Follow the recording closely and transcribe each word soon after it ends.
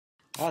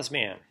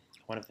Osmium,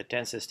 one of the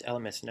densest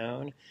elements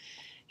known.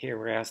 Here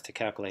we're asked to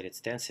calculate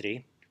its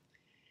density,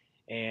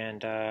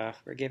 and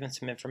we're given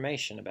some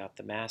information about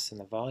the mass and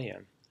the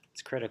volume.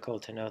 It's critical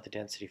to know the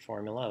density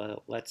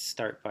formula. Let's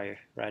start by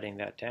writing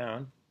that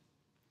down.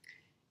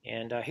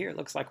 And here it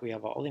looks like we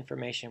have all the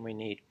information we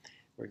need.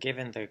 We're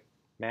given the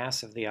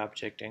mass of the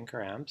object in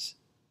grams,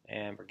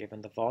 and we're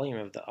given the volume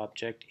of the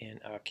object in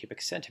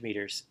cubic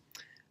centimeters.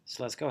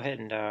 So let's go ahead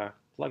and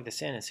plug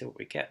this in and see what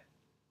we get.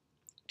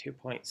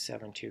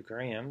 2.72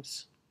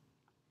 grams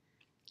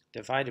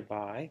divided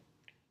by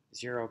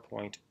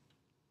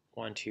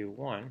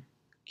 0.121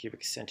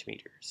 cubic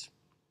centimeters.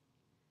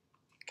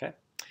 Okay,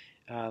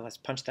 let's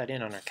punch that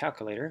in on our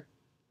calculator,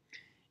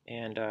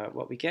 and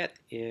what we get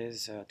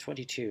is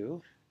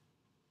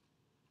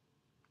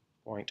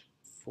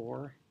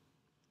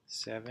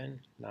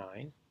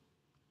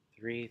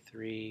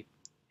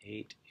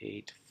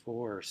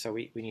 22.479338884. So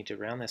we need to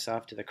round this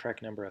off to the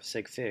correct number of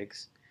sig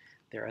figs.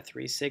 There are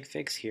 3 sig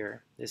figs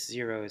here. This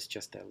 0 is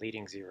just a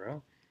leading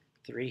 0.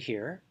 3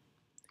 here.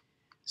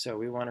 So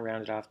we want to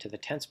round it off to the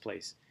tens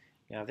place.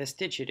 Now this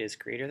digit is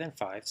greater than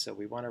 5, so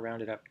we want to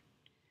round it up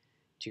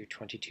to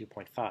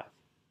 22.5.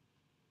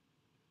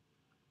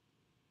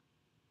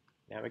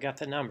 Now we got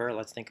the number.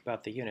 Let's think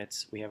about the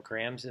units. We have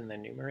grams in the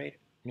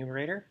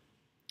numerator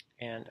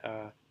and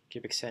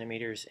cubic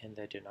centimeters in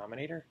the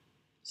denominator.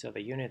 So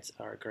the units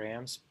are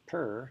grams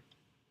per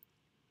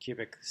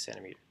cubic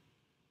centimeter.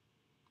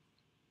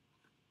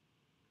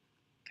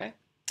 Okay,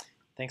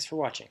 thanks for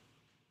watching.